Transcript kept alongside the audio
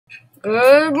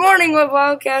Good morning, Web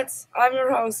Wildcats. I'm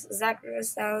your host, Zachary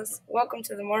Restales. Welcome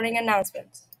to the morning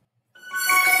announcements.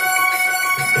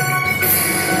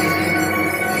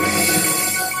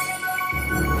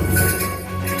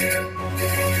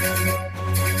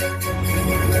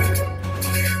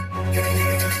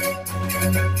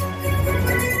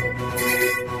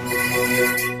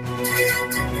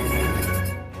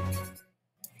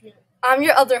 I'm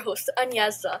your other host,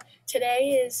 Anyeza.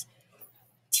 Today is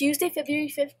Tuesday, February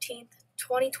 15th,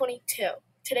 2022.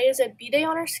 Today is a B-Day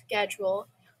on our schedule.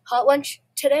 Hot lunch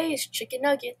today is chicken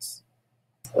nuggets.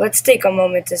 Let's take a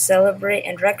moment to celebrate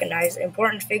and recognize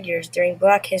important figures during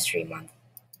Black History Month.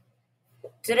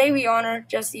 Today we honor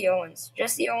Jesse Owens.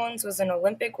 Jesse Owens was an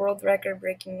Olympic world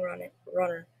record-breaking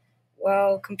runner.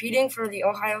 While competing for the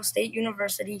Ohio State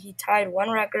University, he tied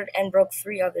one record and broke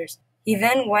three others. He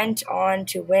then went on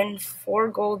to win 4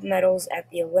 gold medals at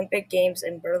the Olympic Games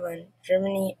in Berlin,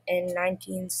 Germany in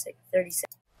 1936.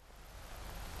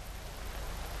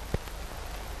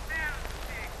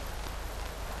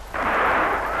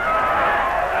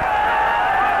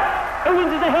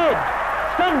 Owens is ahead.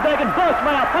 Sundberg and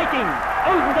Borchmeyer fighting.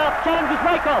 Osendorf challenges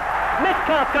Rykov.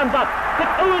 Metcalf comes up, but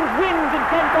Owens wins in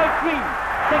 10.3.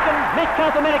 Second,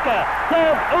 Metcalf America.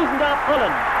 Third, Osendorf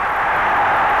Holland.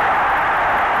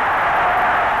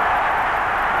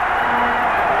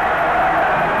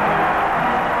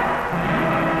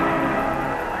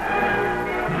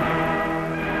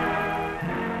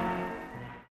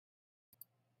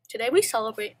 Today we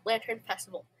celebrate Lantern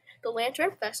Festival. The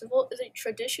Lantern Festival is a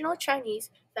traditional Chinese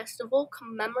festival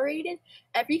commemorated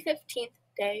every 15th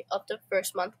day of the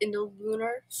first month in the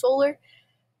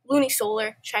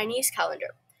lunisolar Chinese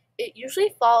calendar. It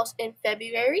usually falls in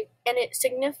February, and it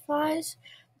signifies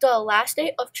the last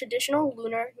day of traditional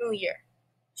Lunar New Year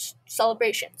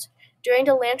celebrations. During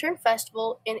the Lantern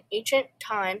Festival in ancient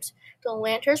times, the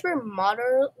lanterns were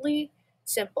moderately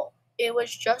simple. It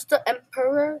was just the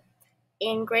emperor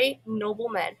and great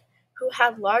noblemen who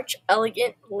had large,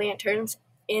 elegant lanterns.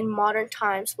 In modern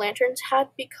times, lanterns have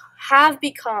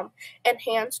become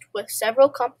enhanced with several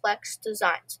complex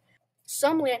designs.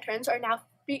 Some lanterns are now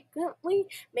frequently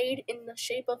made in the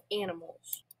shape of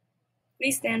animals.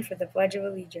 Please stand for the Pledge of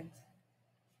Allegiance.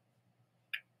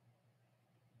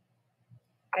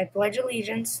 I pledge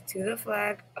allegiance to the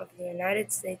flag of the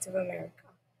United States of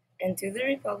America and to the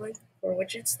republic for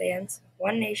which it stands,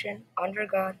 one nation, under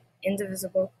God,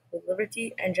 indivisible, with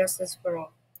liberty and justice for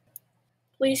all.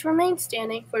 Please remain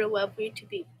standing for the Webb way to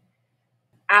be.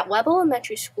 At Webb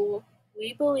Elementary School,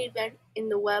 we believe in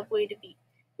the Webb way to be.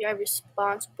 We are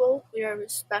responsible, we are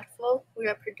respectful, we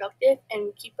are productive, and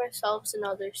we keep ourselves and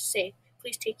others safe.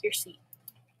 Please take your seat.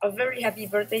 A very happy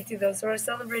birthday to those who are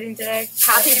celebrating today.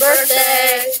 Happy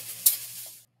birthday!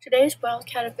 Today's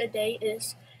Wildcat of the Day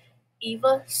is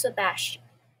Eva Sebastian.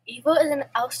 Eva is an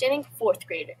outstanding 4th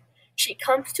grader. She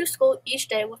comes to school each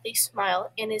day with a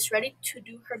smile and is ready to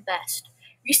do her best.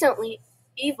 Recently,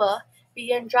 Eva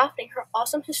began drafting her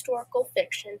awesome historical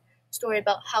fiction story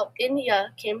about how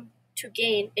India came to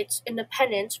gain its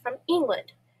independence from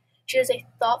England. She is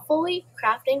thoughtfully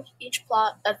crafting each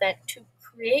plot event to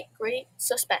create great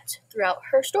suspense throughout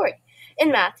her story.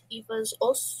 In math, Eva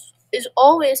is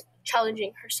always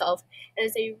challenging herself and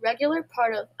is a regular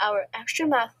part of our extra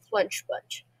math lunch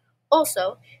bunch.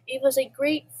 Also, Eva is a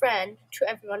great friend to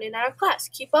everyone in our class.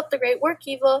 Keep up the great work,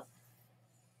 Eva.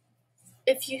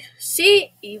 If you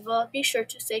see Eva, be sure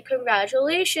to say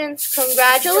congratulations.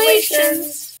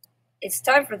 Congratulations! It's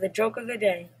time for the joke of the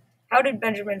day. How did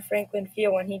Benjamin Franklin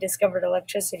feel when he discovered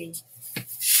electricity?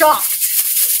 Shocked!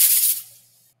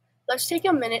 Let's take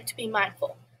a minute to be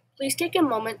mindful. Please take a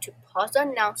moment to pause the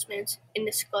announcements and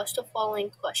discuss the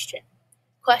following question.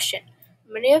 Question.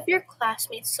 Many of your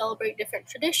classmates celebrate different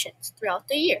traditions throughout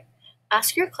the year.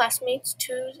 Ask your classmates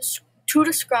to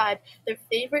describe their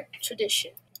favorite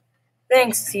tradition.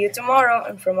 Thanks. See you tomorrow.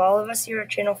 And from all of us here at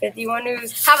Channel 51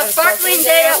 News, Have a sparkling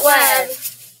day at Webb!